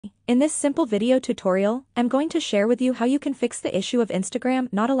In this simple video tutorial, I'm going to share with you how you can fix the issue of Instagram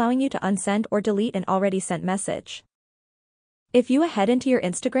not allowing you to unsend or delete an already sent message. If you head into your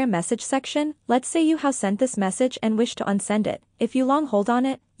Instagram message section, let's say you have sent this message and wish to unsend it. If you long hold on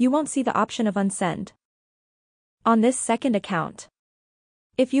it, you won't see the option of unsend. On this second account,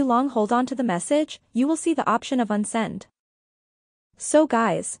 if you long hold on to the message, you will see the option of unsend. So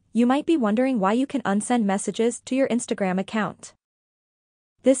guys, you might be wondering why you can unsend messages to your Instagram account.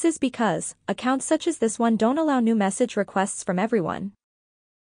 This is because accounts such as this one don't allow new message requests from everyone.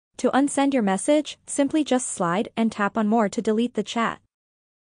 To unsend your message, simply just slide and tap on More to delete the chat.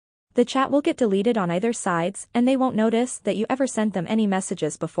 The chat will get deleted on either sides and they won't notice that you ever sent them any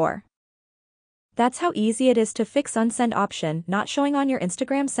messages before. That's how easy it is to fix unsend option not showing on your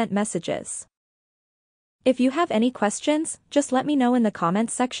Instagram sent messages. If you have any questions, just let me know in the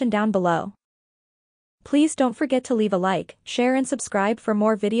comments section down below. Please don't forget to leave a like, share and subscribe for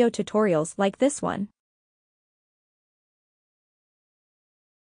more video tutorials like this one.